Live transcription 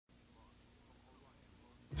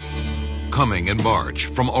Coming in March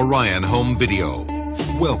from Orion Home Video.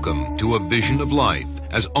 Welcome to a vision of life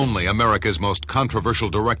as only America's most controversial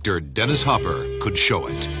director, Dennis Hopper, could show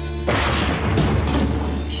it.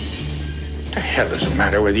 What the hell is the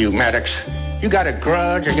matter with you, Maddox? You got a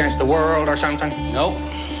grudge against the world or something? Nope.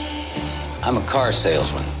 I'm a car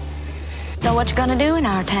salesman. So what you gonna do in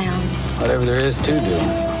our town? Whatever there is to do.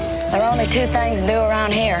 There are only two things to do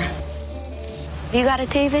around here. You got a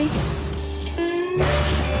TV?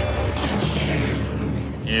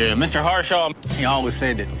 Yeah, Mr. Harshaw, he always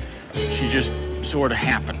said that she just sort of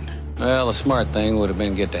happened. Well, the smart thing would have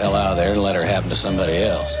been get the hell out of there and let her happen to somebody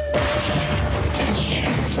else.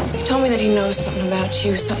 He told me that he knows something about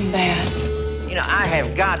you, something bad. You know, I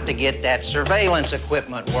have got to get that surveillance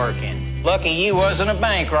equipment working. Lucky you wasn't a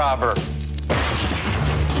bank robber.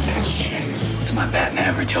 What's my batting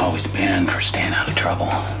average always been for staying out of trouble?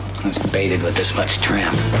 I was baited with this much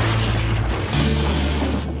tramp.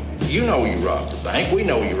 You know you robbed the bank. We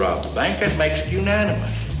know you robbed the bank. That makes it unanimous.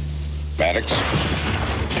 Maddox?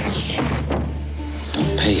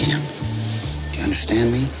 Don't pay him. Do you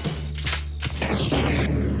understand me?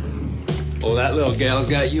 Well, that little gal's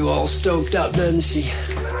got you all stoked up, doesn't she?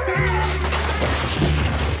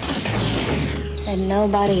 Said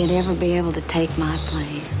nobody would ever be able to take my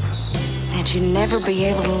place. That you'd never be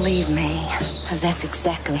able to leave me. Because that's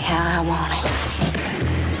exactly how I want it.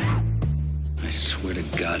 I swear to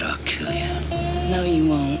God, I'll kill you. No, you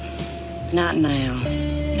won't. Not now.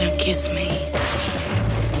 Now kiss me.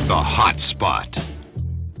 The Hot Spot.